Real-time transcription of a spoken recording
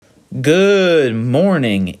Good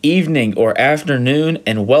morning, evening, or afternoon,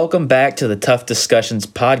 and welcome back to the Tough Discussions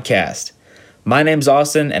podcast. My name's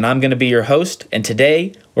Austin, and I'm going to be your host, and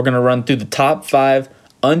today we're going to run through the top 5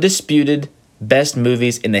 undisputed best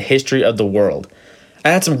movies in the history of the world.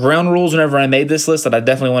 I had some ground rules whenever I made this list that I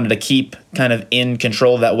definitely wanted to keep kind of in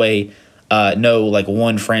control. That way, no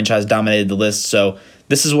one franchise dominated the list. So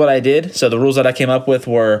this is what I did. So the rules that I came up with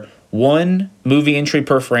were 1 movie entry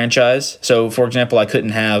per franchise. So for example, I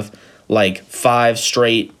couldn't have 5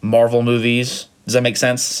 straight Marvel movies. Does that make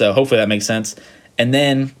sense? So hopefully that makes sense. And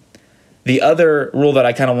then the other rule that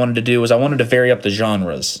I kind of wanted to do was I wanted to vary up the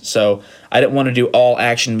genres. So I didn't want to do all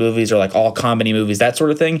action movies or all comedy movies, that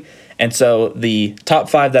sort of thing. And so the top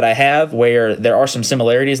 5 that I have, where there are some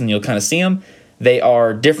similarities and you'll kind of see them, they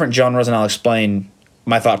are different genres, and I'll explain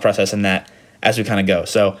my thought process in that as we kind of go.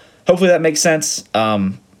 So hopefully that makes sense.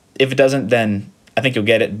 If it doesn't, then I think you'll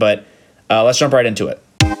get it. But let's jump right into it.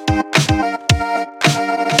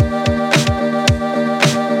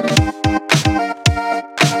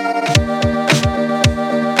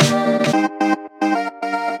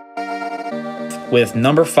 With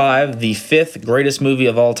number 5, the 5th greatest movie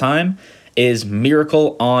of all time is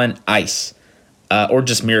Miracle on Ice, or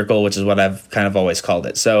just Miracle, which is what I've kind of always called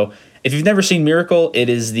it. So if you've never seen Miracle, it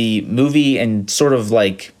is the movie and sort of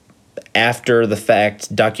after the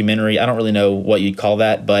fact documentary. I don't really know what you'd call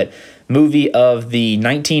that, but movie of the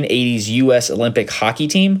 1980s U.S. Olympic hockey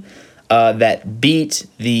team that beat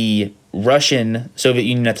the Russian Soviet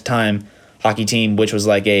Union at the time hockey team, which was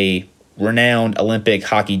a renowned Olympic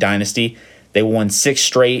hockey dynasty. They won 6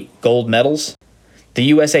 straight gold medals. The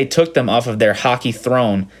USA took them off of their hockey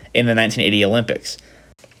throne in the 1980 Olympics.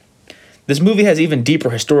 This movie has even deeper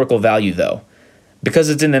historical value, though. Because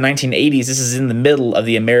it's in the 1980s, this is in the middle of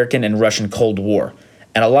the American and Russian Cold War.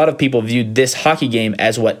 And a lot of people viewed this hockey game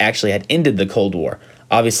as what actually had ended the Cold War.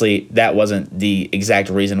 Obviously, that wasn't the exact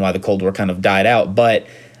reason why the Cold War kind of died out, but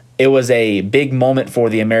it was a big moment for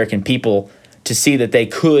the American people to see that they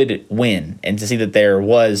could win and to see that there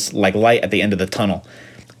was light at the end of the tunnel.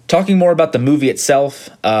 Talking more about the movie itself,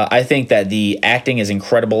 I think that the acting is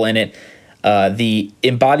incredible in it. The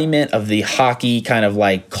embodiment of the hockey kind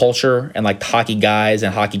of culture and the hockey guys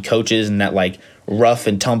and hockey coaches and that rough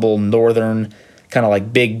and tumble northern kind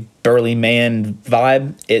of big burly man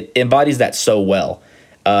vibe, it embodies that so well.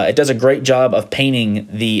 It does a great job of painting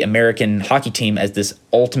the American hockey team as this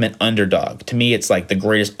ultimate underdog. To me, it's the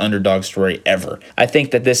greatest underdog story ever. I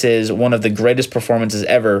think that this is one of the greatest performances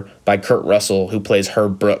ever by Kurt Russell, who plays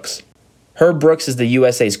Herb Brooks. Herb Brooks is the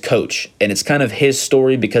USA's coach, and it's kind of his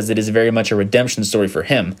story because it is very much a redemption story for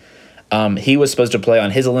him. He was supposed to play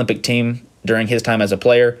on his Olympic team during his time as a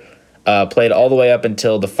player, played all the way up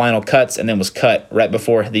until the final cuts, and then was cut right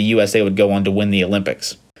before the USA would go on to win the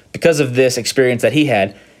Olympics. Because of this experience that he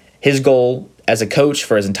had, his goal as a coach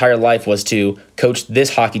for his entire life was to coach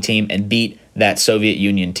this hockey team and beat that Soviet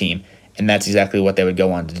Union team, and that's exactly what they would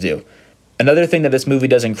go on to do. Another thing that this movie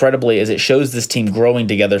does incredibly is it shows this team growing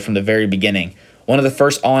together from the very beginning. One of the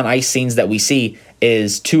first on-ice scenes that we see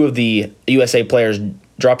is 2 of the USA players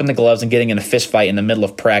dropping the gloves and getting in a fist fight in the middle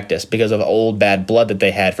of practice because of old bad blood that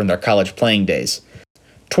they had from their college playing days.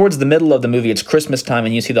 Towards the middle of the movie, it's Christmas time,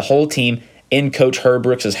 and you see the whole team in Coach Herb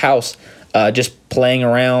Brooks' house, just playing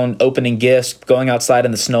around, opening gifts, going outside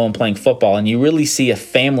in the snow and playing football. And you really see a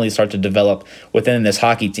family start to develop within this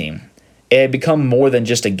hockey team. It had become more than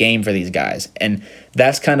just a game for these guys. And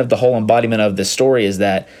that's kind of the whole embodiment of this story, is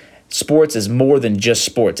that sports is more than just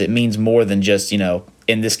sports. It means more than just,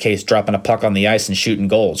 in this case, dropping a puck on the ice and shooting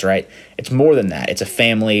goals, right? It's more than that. It's a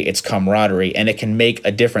family, it's camaraderie, and it can make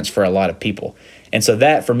a difference for a lot of people. And so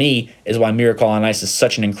that, for me, is why Miracle on Ice is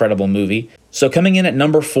such an incredible movie. So coming in at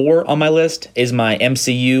number 4 on my list is my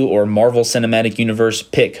MCU or Marvel Cinematic Universe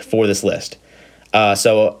pick for this list.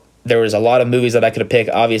 So there was a lot of movies that I could have picked.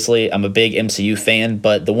 Obviously, I'm a big MCU fan,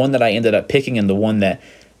 but the one that I ended up picking and the one that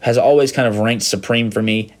has always kind of ranked supreme for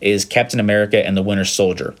me is Captain America and the Winter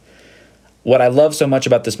Soldier. What I love so much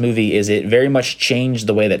about this movie is it very much changed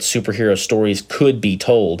the way that superhero stories could be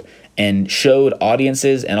told and showed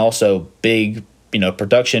audiences and also big,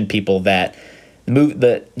 production people that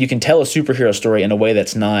you can tell a superhero story in a way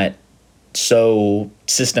that's not so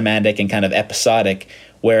systematic and kind of episodic,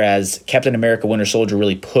 whereas Captain America Winter Soldier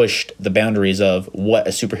really pushed the boundaries of what a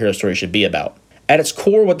superhero story should be about. At its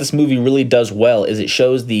core, what this movie really does well is it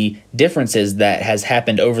shows the differences that has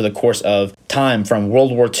happened over the course of time from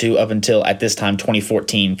World War II up until, at this time,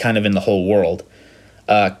 2014, kind of in the whole world.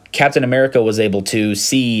 Captain America was able to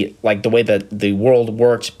see the way that the world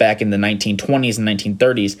worked back in the 1920s and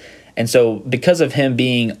 1930s. And so because of him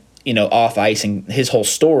being, off ice and his whole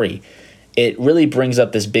story, it really brings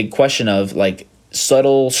up this big question of like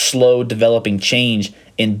subtle, slow developing change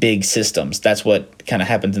in big systems. That's what kind of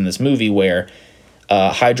happens in this movie, where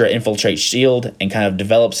Hydra infiltrates S.H.I.E.L.D. and kind of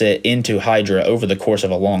develops it into Hydra over the course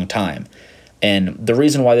of a long time. And the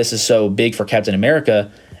reason why this is so big for Captain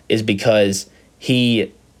America is because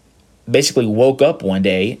he basically woke up one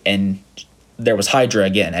day and there was Hydra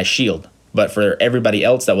again as S.H.I.E.L.D. But for everybody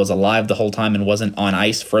else that was alive the whole time and wasn't on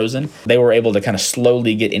ice frozen, they were able to kind of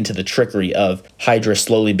slowly get into the trickery of Hydra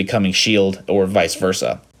slowly becoming S.H.I.E.L.D. or vice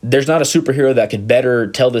versa. There's not a superhero that could better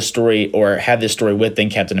tell this story or have this story with than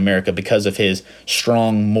Captain America because of his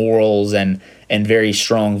strong morals and very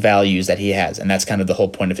strong values that he has. And that's kind of the whole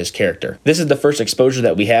point of his character. This is the first exposure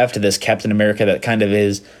that we have to this Captain America that kind of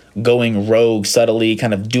is going rogue subtly,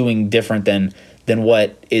 kind of doing different than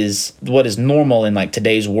what is normal in like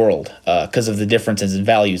today's world because of the differences in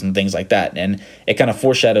values and things like that. And it kind of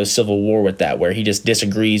foreshadows Civil War with that, where he just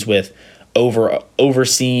disagrees with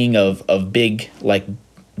overseeing of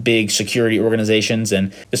big security organizations.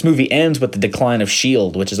 And this movie ends with the decline of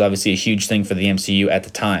S.H.I.E.L.D., which is obviously a huge thing for the MCU at the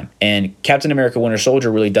time. And Captain America Winter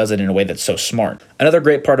Soldier really does it in a way that's so smart. Another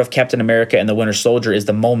great part of Captain America and the Winter Soldier is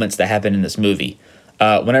the moments that happen in this movie.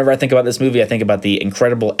 Whenever I think about this movie, I think about the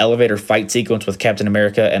incredible elevator fight sequence with Captain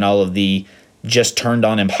America and all of the just turned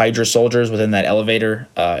on him Hydra soldiers within that elevator.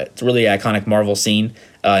 It's a really iconic Marvel scene,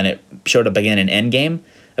 and it showed up again in Endgame,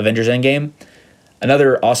 Avengers Endgame.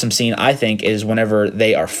 Another awesome scene, I think, is whenever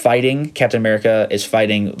they are fighting. Captain America is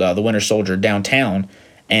fighting the Winter Soldier downtown,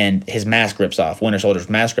 and his mask rips off. Winter Soldier's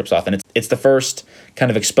mask rips off, and it's the first kind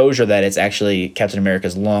of exposure that it's actually Captain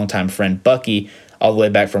America's longtime friend Bucky, all the way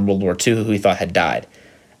back from World War II, who he thought had died.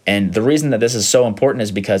 And the reason that this is so important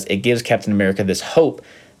is because it gives Captain America this hope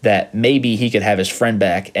that maybe he could have his friend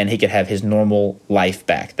back and he could have his normal life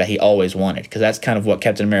back that he always wanted. Because that's kind of what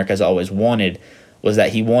Captain America has always wanted, was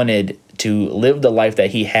that he wanted to live the life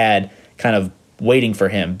that he had kind of waiting for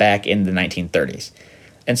him back in the 1930s.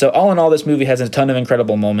 And so all in all, this movie has a ton of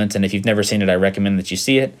incredible moments, and if you've never seen it, I recommend that you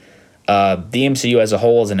see it. The MCU as a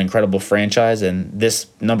whole is an incredible franchise, and this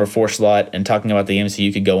number 4 slot and talking about the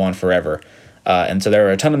MCU could go on forever. And so there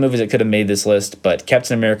are a ton of movies that could have made this list, but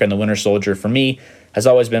Captain America and the Winter Soldier, for me, has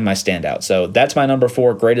always been my standout. So that's my number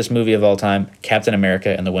 4 greatest movie of all time, Captain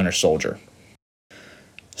America and the Winter Soldier.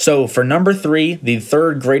 So for number 3, the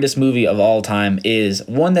third greatest movie of all time is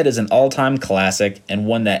one that is an all-time classic and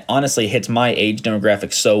one that honestly hits my age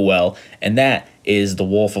demographic so well, and that is The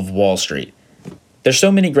Wolf of Wall Street. There's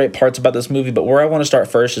so many great parts about this movie, but where I want to start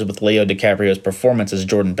first is with Leo DiCaprio's performance as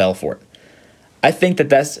Jordan Belfort. I think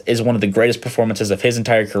that is one of the greatest performances of his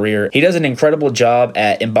entire career. He does an incredible job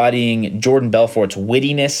at embodying Jordan Belfort's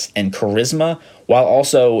wittiness and charisma, while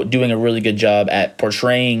also doing a really good job at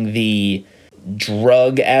portraying the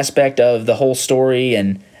drug aspect of the whole story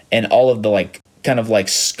and all of the kind of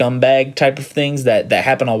scumbag type of things that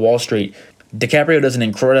happen on Wall Street. DiCaprio does an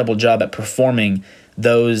incredible job at performing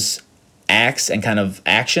those acts and kind of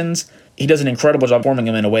actions. He does an incredible job performing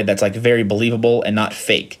them in a way that's very believable and not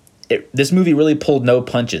fake. This movie really pulled no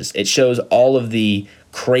punches. It shows all of the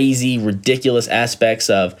crazy, ridiculous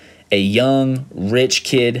aspects of a young, rich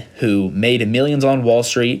kid who made millions on Wall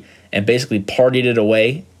Street and basically partied it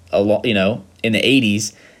away, in the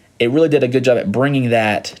 80s. It really did a good job at bringing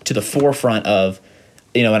that to the forefront of,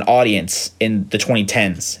 an audience in the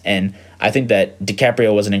 2010s. And I think that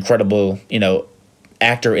DiCaprio was an incredible,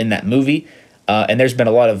 actor in that movie. And there's been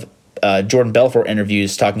a lot of Jordan Belfort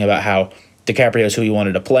interviews talking about how DiCaprio is who he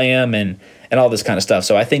wanted to play him and all this kind of stuff.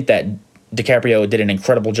 So I think that DiCaprio did an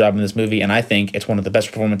incredible job in this movie, and I think it's one of the best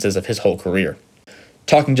performances of his whole career.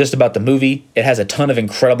 Talking just about the movie, it has a ton of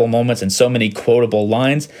incredible moments and so many quotable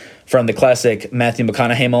lines, from the classic Matthew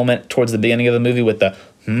McConaughey moment towards the beginning of the movie with the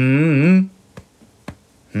and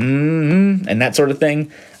that sort of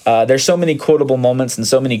thing. There's so many quotable moments and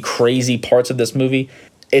so many crazy parts of this movie.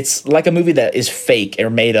 It's like a movie that is fake or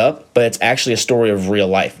made up, but it's actually a story of real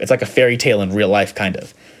life. It's like a fairy tale in real life, kind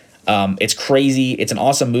of. It's crazy. It's an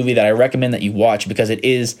awesome movie that I recommend that you watch because it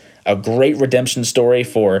is a great redemption story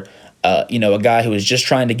for, a guy who was just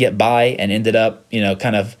trying to get by and ended up,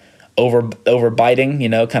 kind of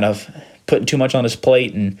overbiting, kind of putting too much on his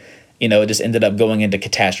plate, and, it just ended up going into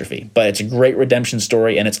catastrophe. But it's a great redemption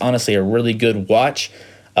story, and it's honestly a really good watch.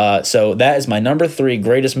 So that is my number 3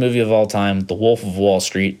 greatest movie of all time, The Wolf of Wall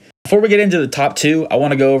Street. Before we get into the top 2, I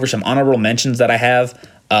want to go over some honorable mentions that I have,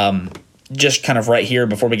 just kind of right here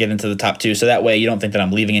before we get into the top 2, so that way you don't think that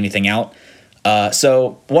I'm leaving anything out.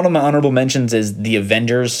 So one of my honorable mentions is The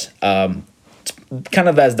Avengers, kind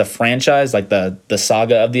of as the franchise, like the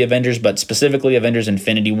saga of the Avengers, but specifically Avengers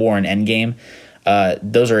Infinity War and Endgame.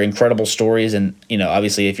 Those are incredible stories, and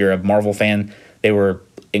obviously, if you're a Marvel fan, they were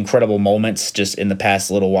incredible moments just in the past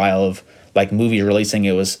little while of like movies releasing.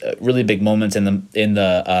 It was really big moments in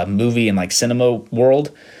the movie and like cinema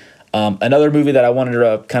world. Another movie that I wanted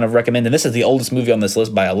to kind of recommend, and this is the oldest movie on this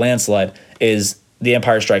list by a landslide, is The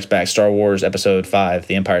Empire Strikes Back, Star Wars Episode 5,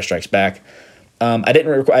 The Empire Strikes Back. I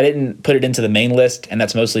didn't put it into the main list, and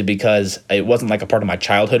that's mostly because it wasn't like a part of my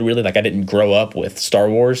childhood really. Like I didn't grow up with Star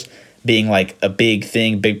Wars being like a big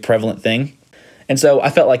thing, big prevalent thing. And so I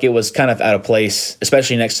felt like it was kind of out of place,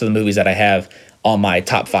 especially next to the movies that I have on my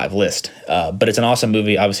top 5 list. But it's an awesome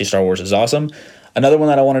movie. Obviously, Star Wars is awesome. Another one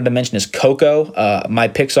that I wanted to mention is Coco. My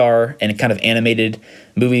Pixar and kind of animated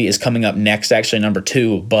movie is coming up next, actually number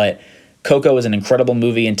 2. But Coco is an incredible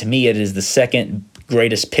movie, and to me, it is the second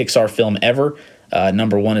greatest Pixar film ever.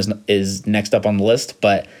 Number 1 is next up on the list.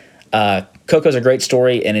 But Coco's a great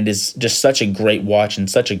story, and it is just such a great watch and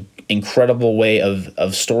such an incredible way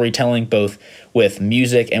of storytelling, both with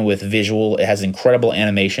music and with visual. It has incredible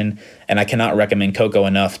animation, and I cannot recommend Coco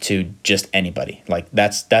enough to just anybody. Like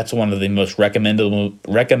that's one of the most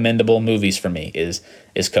recommendable movies for me is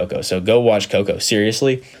Coco. So go watch Coco.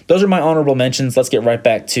 Seriously. Those are my honorable mentions. Let's get right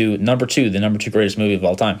back to number 2, the number 2 greatest movie of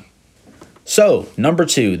all time. So, number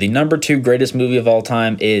 2, the number 2 greatest movie of all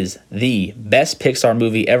time is the best Pixar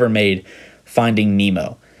movie ever made, Finding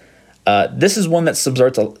Nemo. This is one that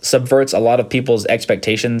subverts a lot of people's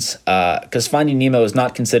expectations, because Finding Nemo is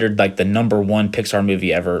not considered like the number 1 Pixar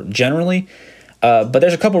movie ever generally. But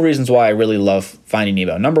there's a couple reasons why I really love Finding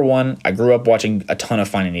Nemo. Number 1, I grew up watching a ton of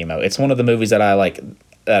Finding Nemo. It's one of the movies that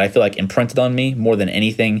I feel like imprinted on me more than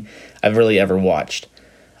anything I've really ever watched.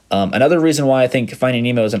 Another reason why I think Finding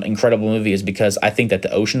Nemo is an incredible movie is because I think that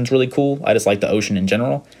the ocean's really cool. I just like the ocean in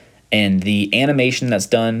general. And the animation that's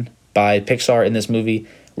done by Pixar in this movie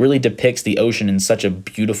really depicts the ocean in such a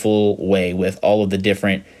beautiful way with all of the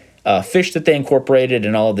different fish that they incorporated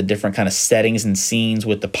and all of the different kind of settings and scenes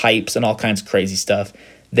with the pipes and all kinds of crazy stuff.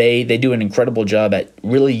 They do an incredible job at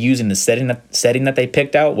really using the setting that they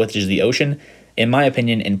picked out, which is the ocean, in my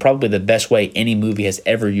opinion, in probably the best way any movie has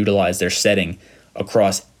ever utilized their setting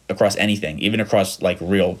across anything, even across like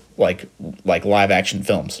real like live action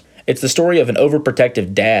films. It's the story of an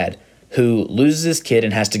overprotective dad who loses his kid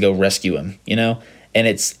and has to go rescue him, and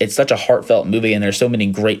it's such a heartfelt movie, and there's so many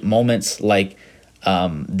great moments like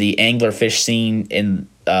the anglerfish scene in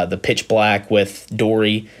the pitch black with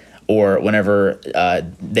Dory, or whenever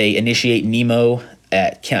they initiate Nemo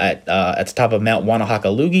at the top of Mount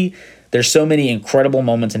Wanahakalugi. There's so many incredible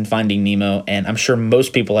moments in Finding Nemo, and I'm sure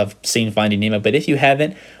most people have seen Finding Nemo, but if you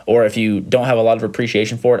haven't, or if you don't have a lot of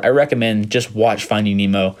appreciation for it, I recommend just watch Finding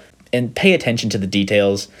Nemo and pay attention to the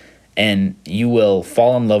details, and you will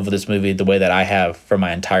fall in love with this movie the way that I have for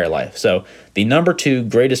my entire life. So the number 2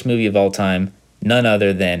 greatest movie of all time, none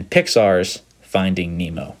other than Pixar's Finding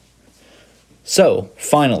Nemo. So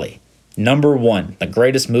finally, number 1, the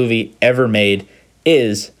greatest movie ever made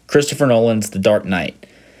is Christopher Nolan's The Dark Knight.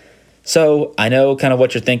 So I know kind of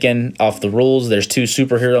what you're thinking off the rules. There's 2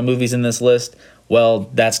 superhero movies in this list. Well,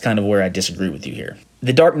 that's kind of where I disagree with you here.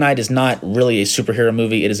 The Dark Knight is not really a superhero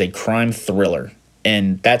movie. It is a crime thriller.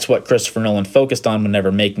 And that's what Christopher Nolan focused on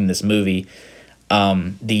whenever making this movie.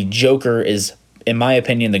 The Joker is, in my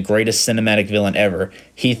opinion, the greatest cinematic villain ever.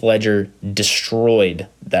 Heath Ledger destroyed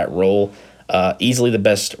that role. Easily the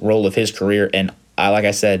best role of his career. And like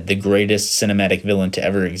I said, the greatest cinematic villain to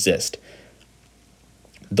ever exist.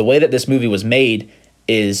 The way that this movie was made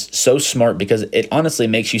is so smart because it honestly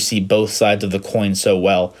makes you see both sides of the coin so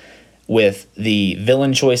well, with the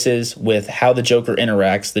villain choices, with how the Joker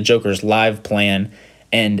interacts, the Joker's live plan,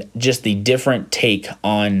 and just the different take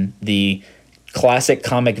on the classic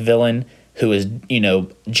comic villain who is,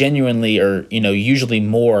 genuinely or, usually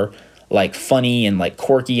more like funny and like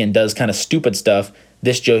quirky and does kind of stupid stuff.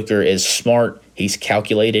 This Joker is smart, he's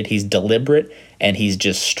calculated, he's deliberate, and he's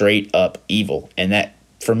just straight up evil. And that,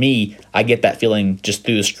 for me, I get that feeling just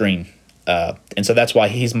through the screen. And so that's why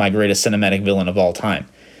he's my greatest cinematic villain of all time.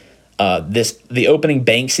 The opening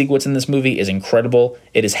bank sequence in this movie is incredible.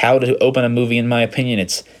 It is how to open a movie, in my opinion.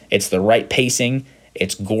 It's the right pacing,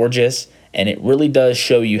 it's gorgeous, and it really does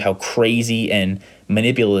show you how crazy and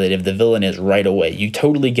manipulative the villain is right away. You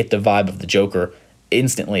totally get the vibe of the Joker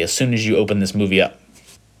instantly as soon as you open this movie up.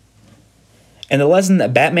 And the lesson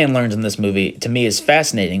that Batman learns in this movie, to me, is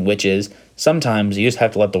fascinating, which is sometimes you just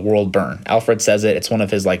have to let the world burn. Alfred says it. It's one of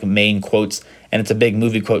his main quotes, and it's a big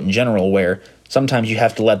movie quote in general, where sometimes you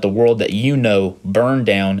have to let the world that burn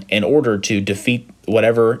down in order to defeat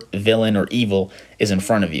whatever villain or evil is in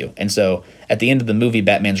front of you. And so at the end of the movie,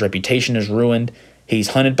 Batman's reputation is ruined. He's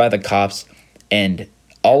hunted by the cops, and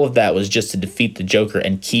All of that was just to defeat the Joker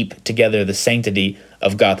and keep together the sanctity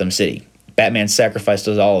of Gotham City. Batman sacrificed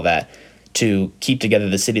all of that to keep together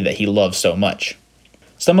the city that he loves so much.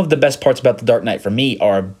 Some of the best parts about The Dark Knight for me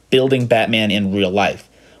are building Batman in real life,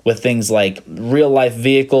 with things like real life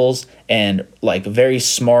vehicles and like very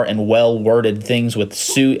smart and well worded things with the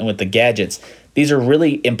suit and with the gadgets. These are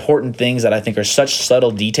really important things that I think are such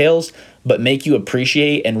subtle details, but make you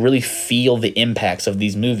appreciate and really feel the impacts of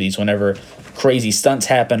these movies whenever crazy stunts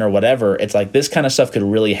happen or whatever. It's like this kind of stuff could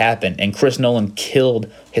really happen. And Chris Nolan killed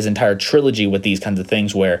his entire trilogy with these kinds of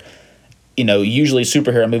things where, you know, usually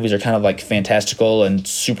superhero movies are kind of like fantastical and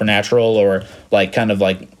supernatural or like kind of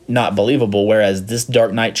like not believable, whereas this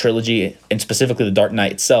Dark Knight trilogy, and specifically the Dark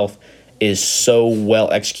Knight itself, is so well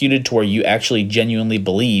executed to where you actually genuinely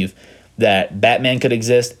believe that Batman could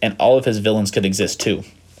exist and all of his villains could exist too.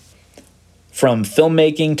 From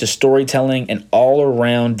filmmaking to storytelling and all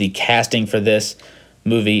around the casting for this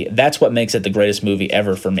movie, that's what makes it the greatest movie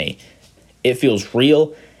ever for me. It feels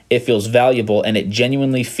real, it feels valuable, and it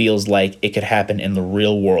genuinely feels like it could happen in the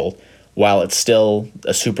real world while it's still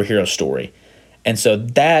a superhero story. And so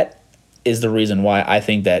that is the reason why I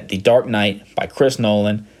think that The Dark Knight by Chris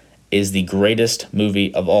Nolan is the greatest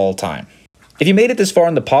movie of all time. If you made it this far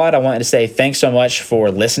in the pod, I wanted to say thanks so much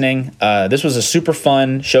for listening. This was a super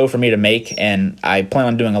fun show for me to make, and I plan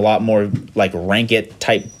on doing a lot more like rank it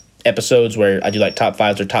type episodes where I do like top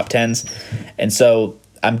 5s or top 10s. And so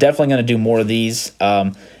I'm definitely going to do more of these.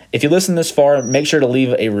 If you listen this far, make sure to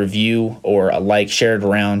leave a review or a like, share it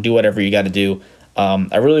around, do whatever you got to do.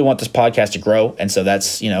 I really want this podcast to grow, and so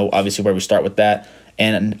that's, you know, obviously where we start with that.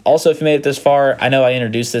 And also, if you made it this far, I know I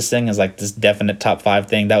introduced this thing as like this definite top 5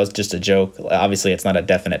 thing. That was just a joke. Obviously, it's not a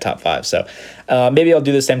definite top 5. So maybe I'll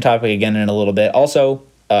do the same topic again in a little bit. Also,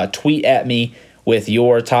 tweet at me with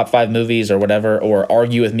your top 5 movies or whatever, or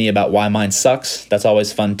argue with me about why mine sucks. That's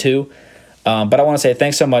always fun too. But I want to say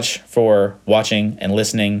thanks so much for watching and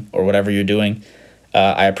listening or whatever you're doing.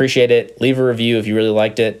 I appreciate it. Leave a review if you really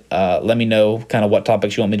liked it. Let me know kind of what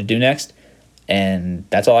topics you want me to do next. And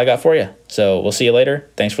that's all I got for you. So we'll see you later.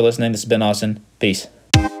 Thanks for listening. This has been Austin. Peace.